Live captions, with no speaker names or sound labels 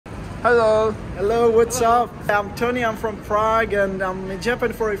Hello. Hello, what's up? I'm Tony, I'm from Prague and I'm in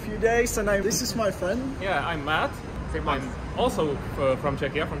Japan for a few days and this is my friend. Yeah, I'm Matt. I'm also from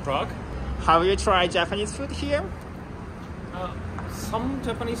Czechia, from Prague. Have you tried Japanese food here? Some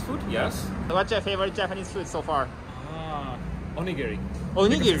Japanese food, yes. What's your favorite Japanese food so far? Onigiri.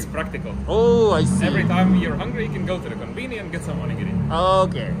 Onigiri? Because it's practical. Oh, I see. Every time you're hungry, you can go to the convenience and get some onigiri.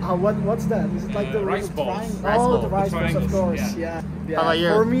 Okay. What's that? Is it like the rice balls. The rice balls, of course. Yeah. How about you?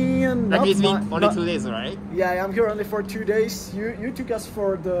 For me, Like it's been only 2 days, right? Yeah, I'm here only for 2 days. You took us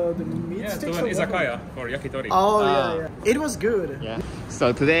for the meat sticks? To an izakaya for yakitori. Oh, yeah. It was good. Yeah.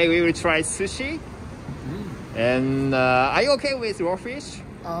 So today we will try sushi. And are you okay with raw fish?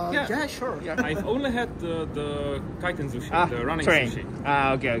 Yeah, sure. Yeah, I've only had the kaiten sushi, the running train. sushi.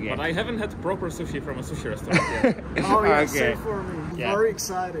 Okay. But I haven't had proper sushi from a sushi restaurant yet. Oh, yeah, Okay. same for me. Yeah. Very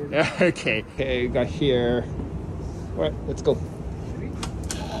excited. Okay, we got here. Alright, let's go.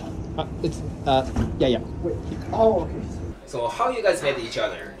 Yeah. Wait. Oh, okay. So how you guys met each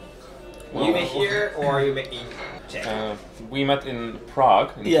other? You met here or you met in Czech? We met in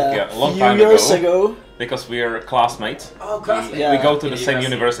Prague in Yeah, Czechia, a long few time years ago. because we are classmates. Oh, classmates. Yeah. We go to the same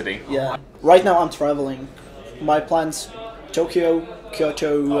university. Yeah. Right now I'm traveling. My plans: Tokyo,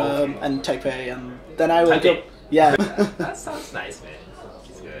 Kyoto, and Taipei, and then I will go. Taipei? Yeah. That sounds nice, man.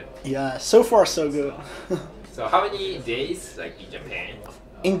 It's good. Yeah. So far, so good. So how many days like in Japan?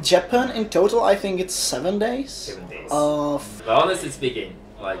 In Japan, in total, I think it's 7 days. 7 days. Of. But honestly speaking,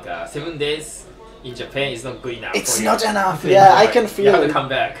 like 7 days in Japan is not good enough. It's for not you. enough. Yeah, I can You feel have to it. come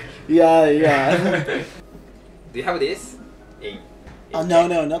back. Yeah. Do you have this? In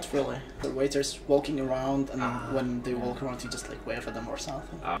No, not really. The waiters walking around, and when they walk around, you just like wave at them or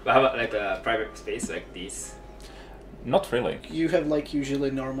something. But how about like a private space like this? Not really. You have like usually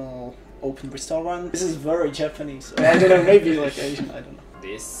normal open restaurant. This is very Japanese. I don't know, maybe like Asian. I don't know.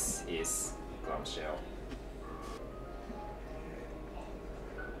 This is clamshell.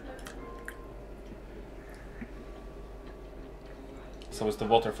 So it's the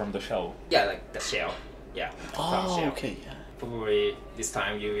water from the shell. Yeah, like the shell. Yeah. clamshell. Okay. Yeah. Probably this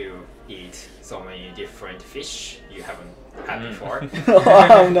time you will eat so many different fish you haven't had before.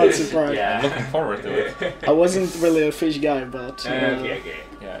 I'm not surprised. Yeah. I'm looking forward to it. I wasn't really a fish guy, but Okay.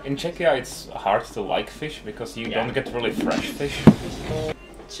 Yeah, in Czechia it's hard to like fish because you don't get really fresh fish.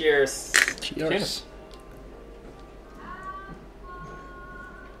 Cheers. cheers.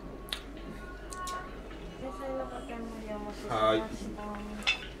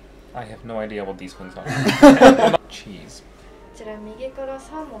 I have no idea what these ones are. Cheese. こちら右から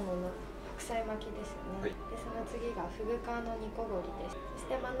サーモンの白菜巻きですね。でその次がフグ科の煮こごりです。そし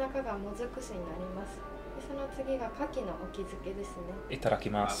て真ん中がもずく酢になります。でその次が牡蠣のお気づけですね。いただき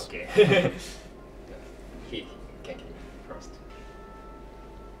ます。Okay. He can get first.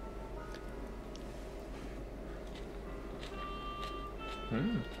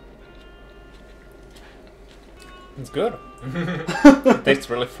 It's good. It tastes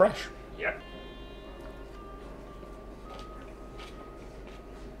really fresh. Yeah.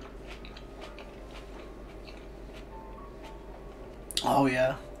 Oh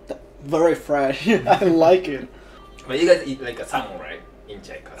yeah, very fresh. I like it. But you guys eat like a salmon, right? In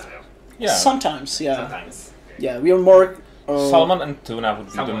Czech as well. Yeah. Sometimes, yeah. Sometimes. Yeah, we are more. Salmon and tuna would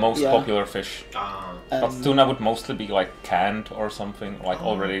be the Salmon, most yeah. popular fish. But tuna would mostly be like canned or something, like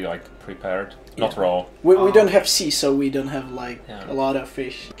already like prepared, not raw. We don't have sea, so we don't have like Yeah. a lot of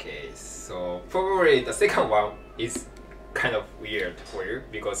fish. Okay, so probably the second one is kind of weird for you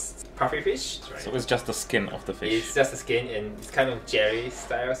because puffy fish, right? So it's just the skin of the fish. It's just the skin and it's kind of jelly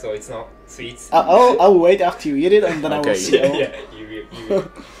style, so it's not sweet. I'll wait after you eat it, and then I will Okay. see. Yeah, you will.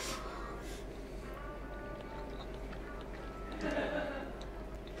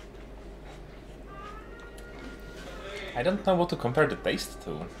 I don't know what to compare the taste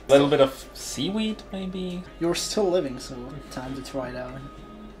to. A little bit of seaweed, maybe? You're still living, so time to try it out.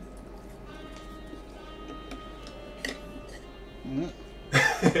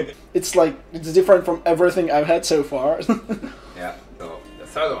 It's like it's different from everything I've had so far. Yeah, so the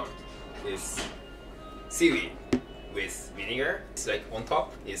third one is seaweed with vinegar. It's like on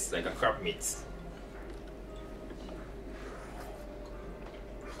top is like a crab meat.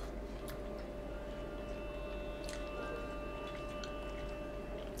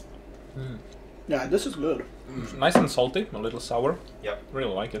 Yeah, this is good. Nice and salty, a little sour. Yep.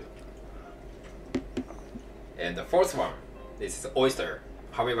 Really like it. And the fourth one is oyster.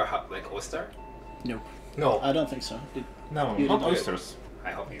 Have you ever had like oyster? Nope. No. I don't think so. No, You not didn't. oysters.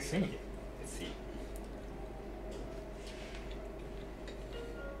 I hope you See. Let's see.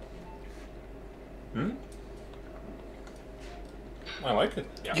 Hmm? I like it.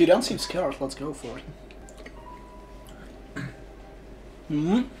 Yeah. You don't seem scared. Let's go for it.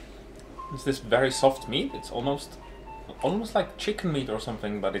 Hmm. It's this very soft meat. It's almost like chicken meat or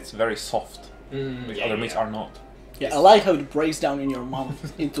something, but it's very soft. Which other meats are not. Yeah, I like how it breaks down in your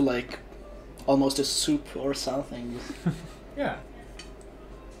mouth into like almost a soup or something. Yeah.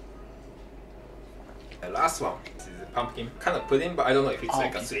 The last one is a pumpkin kind of pudding, but I don't know if it's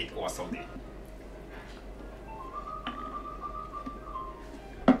like a Okay. sweet or salty.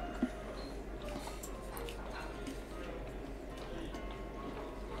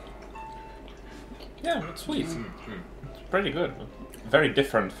 Yeah, it's sweet. It's pretty good. Very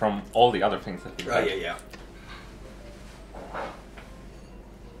different from all the other things that we Oh had. yeah, yeah.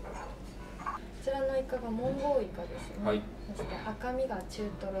 こちらのイカがモンゴウイカですね。はい。そして赤身が中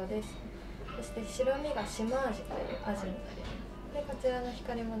トロです。そして白身がシマアジというアジになります。でこちらの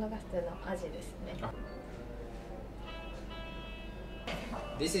光り物が普通のアジですね。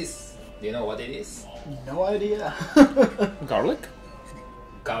This is. Do you know what it is? No idea. Garlic?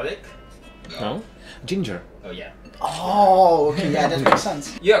 Garlic. No. Ginger. Oh yeah. Oh, okay, yeah, that makes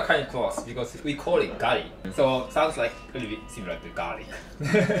sense. You are kind of close because we call it garlic. So sounds like a little bit similar to garlic.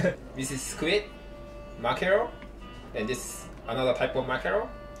 This is squid, mackerel, and this is another type of mackerel,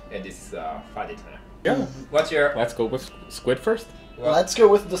 and this is fatty tuna. Yeah. What's your? Let's go with squid first. Let's go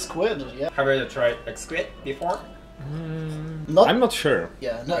with the squid. Yeah, Have you ever tried like squid before? not I'm not sure.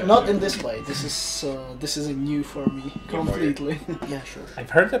 yeah, not in this way. This is a new for me completely. Yeah, sure. I've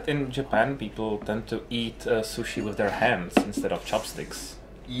heard that in Japan people tend to eat sushi with their hands instead of chopsticks.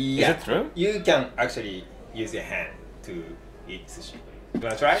 Yeah. Is it true? You can actually use your hand to eat sushi. You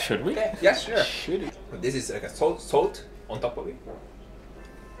wanna try? Should we? Okay. Yeah, sure. Should it? This is like a salt on top of it.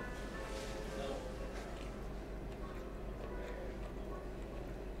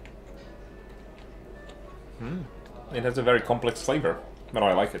 It has a very complex flavor, but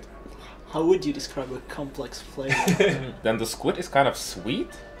I like it. How would you describe a complex flavor? Then the squid is kind of sweet,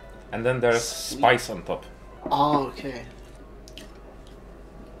 and then there's Sweet. spice on top. Oh, okay.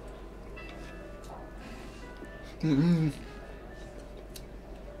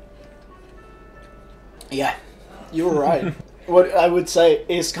 Yeah, you're right. What I would say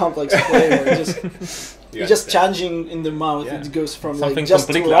is complex flavor. Just changing in the mouth. Yeah. It goes from Something like just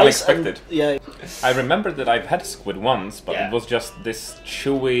completely rice and- unexpected. yeah. I remember that I've had squid once, but Yeah. it was just this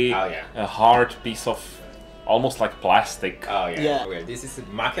chewy, Oh, yeah. hard piece of almost like plastic. Oh yeah. Yeah. Okay, this is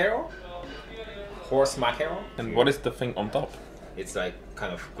mackerel, horse mackerel. And what is the thing on top? It's like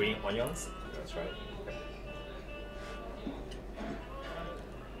kind of green onions. That's right.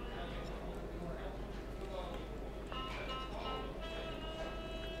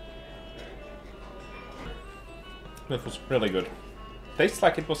 It was really good. Tastes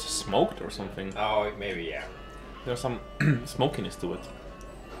like it was smoked or something. Oh, maybe yeah. There's some smokiness to it.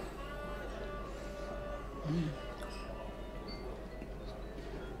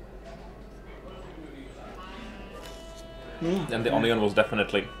 And the onion was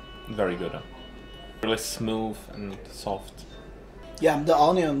definitely very good. Really smooth and soft. Yeah, the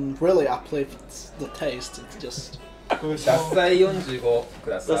onion really uplifts the taste. It's just 獺祭45く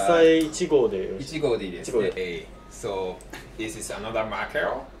ださい。野菜1号でよろしい1号でいいです一号で。 A. So this is another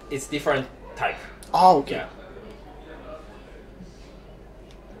mackerel. It's different type. oh, okay. Yeah.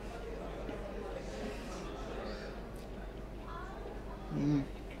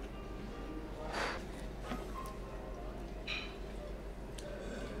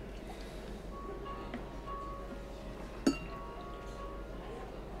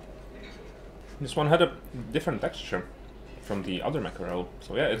 This one had a different texture from the other mackerel.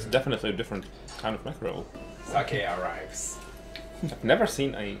 So yeah, it's definitely a different kind of mackerel. Sake arrives. I've never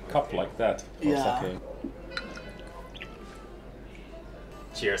seen a cup like that for Yeah. sake.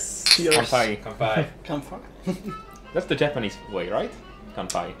 Cheers. Cheers. Kanpai. Kanpai. Come from. That's the Japanese way, right?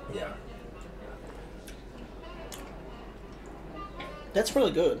 Kanpai. Yeah. That's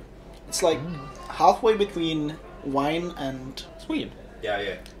really good. It's like halfway between wine and Sweet. Yeah,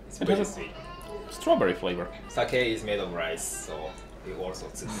 yeah. It's It very has a- sweet. Strawberry flavor. Sake is made of rice, so it also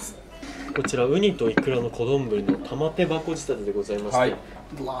tastes. こちらウニとイクラの小丼の玉手箱仕立てでございまして、はい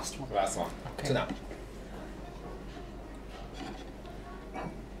the last one. Last one. Tuna.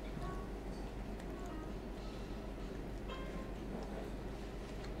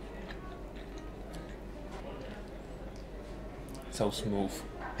 So smooth.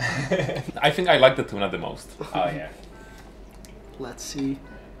 I think I like the tuna the most. Oh yeah. Let's see.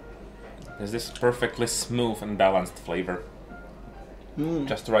 There's this perfectly smooth and balanced flavor.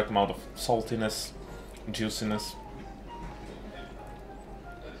 Just the right amount of saltiness, juiciness.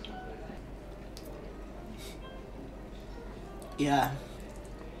 Yeah.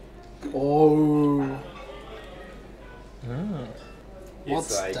 Oh.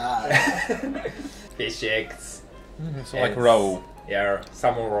 What's It's like that? fish eggs. So like raw. Yeah,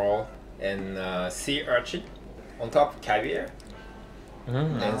 salmon roll and sea urchin on top caviar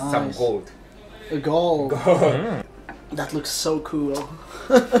and some Nice. gold. A gold. Mm. That looks so cool.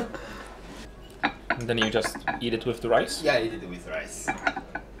 And then you just eat it with the rice? Yeah, I did it with rice.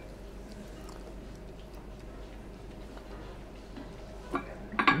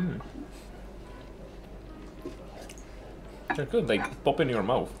 They're good, they pop in your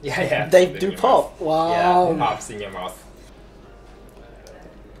mouth. Yeah, yeah. They in do your pop. mouth. Wow. Yeah, pops in your mouth.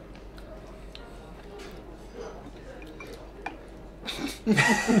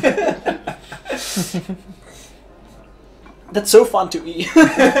 That's so fun to eat.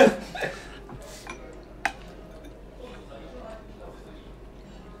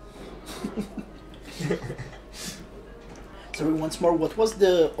 So once more, what was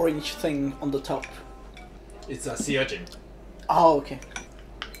the orange thing on the top? It's a sea urchin. Oh, okay.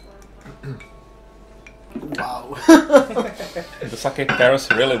 Wow. The sake pairs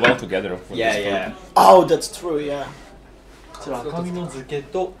really well together with Yeah, this food. yeah. Oh, that's true, yeah. こちら赤身の漬け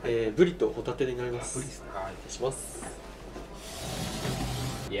と、ブリとホタテになります。お願いします。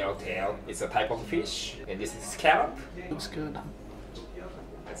 Yellowtail. It's a type of fish, and this is scallop. Looks good.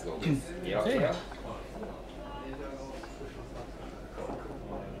 Let's go with yellowtail.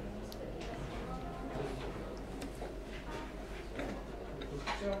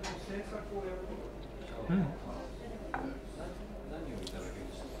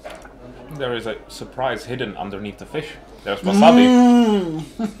 There is a surprise hidden underneath the fish. There's wasabi.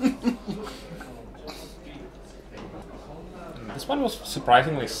 This one was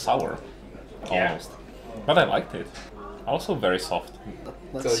surprisingly sour, Yeah. almost. But I liked it. Also very soft.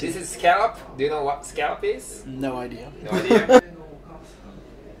 Let's So see. this is scallop. Do you know what scallop is? No idea. No idea.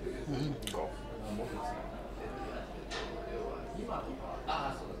 Go.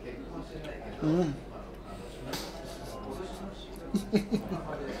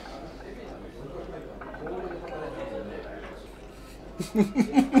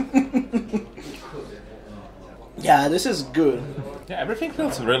 Yeah, this is good. Yeah, everything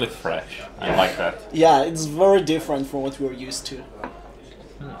feels really fresh. I like that. Yeah, it's very different from what we're used to.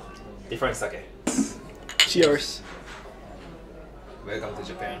 Different sake. Cheers. Welcome to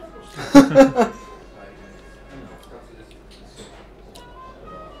Japan.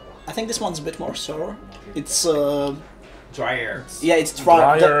 I think this one's a bit more sour. It's Drier. yeah, it's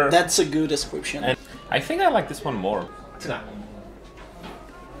dry. Drier. That's a good description. And I think I like this one more. Tuna.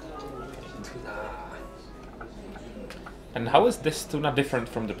 And how is this tuna different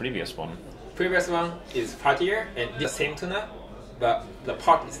from the previous one? Previous one is fattier and the same tuna, but the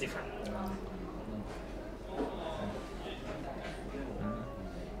part is different.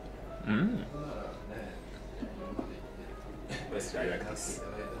 Let's try like this.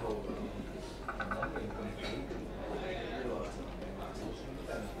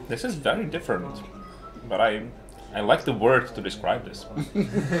 This is very different, but I like the word to describe this.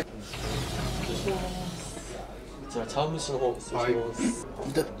 こちら茶碗蒸しの方失礼します。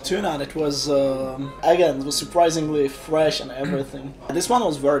 The tuna, it was again, it was surprisingly fresh and everything. This one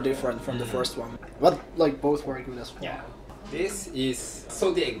was very different from the first one, but like both were good as well. Yeah. This is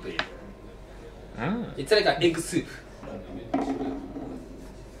salty egg plate. It's like an egg soup.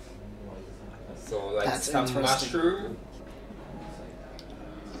 So like That's some interesting. mushroom.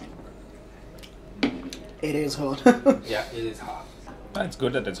 It is hot. Yeah, it is hot. It's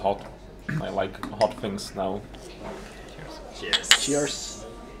good that it's hot. I like hot things now. Cheers. Cheers.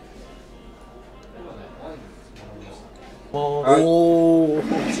 こOh,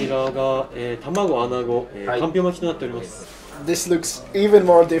 ちらが、卵、穴子、はいかんぴょう巻きとなっております。 this looks even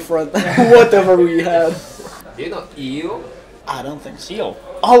more different than whatever we had. Do you know eel? I don't think so. Eel.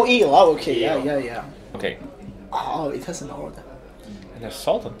 Oh, eel. Oh, okay. Eel. Yeah, yeah, yeah. Okay. Oh, it has an order. And there's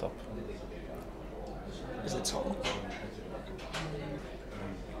salt on top. Is it salt?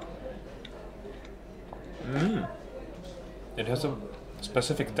 It has a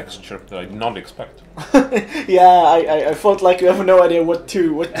specific texture that I did not expect. Yeah, I felt like you have no idea what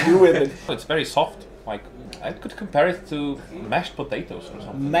to do with it. It's very soft. Like I could compare it to mashed potatoes or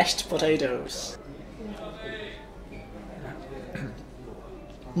something. Mashed potatoes.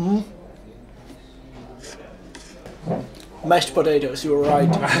 Mashed potatoes, you were right.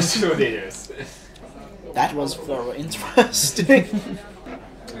 Mashed potatoes. That was very interesting.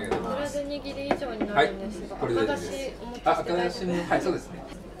 これで握り以上になはいるんですが、これで赤だし大丈夫です。お持ちしてあ、大丈夫ですか？はい、そうですね。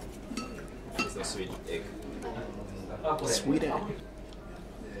It's a sweet egg. Sweet egg.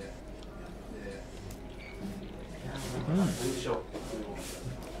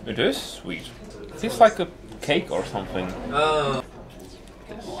 It is sweet. It feels like a cake or something.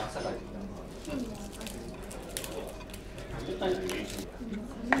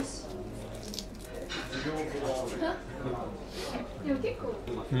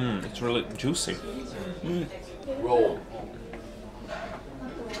 It's really juicy. Roll.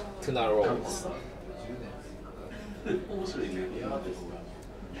 Tuna rolls.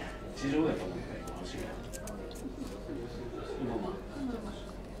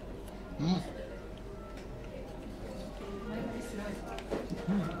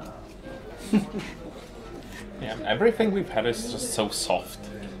 Yeah, everything we've had is just so soft.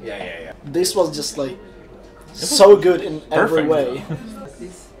 Yeah. This was just like so good in every perfect. way.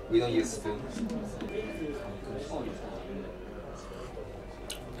 We don't use spoon.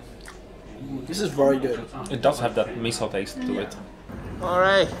 This is very good. It does have that miso taste to it.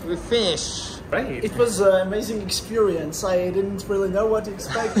 Alright, we finished. Right. It was an amazing experience. I didn't really know what to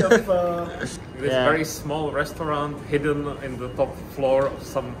expect of. This Yeah. very small restaurant hidden in the top floor of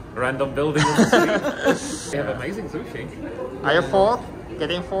some random building in the city. They have amazing sushi. Are you full?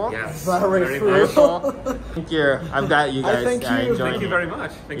 Getting full? Yes. Very Are you full. full? Thank you. I'm glad you guys thank you. enjoyed Thank you it. very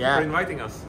much. Thank you Yeah. for inviting us.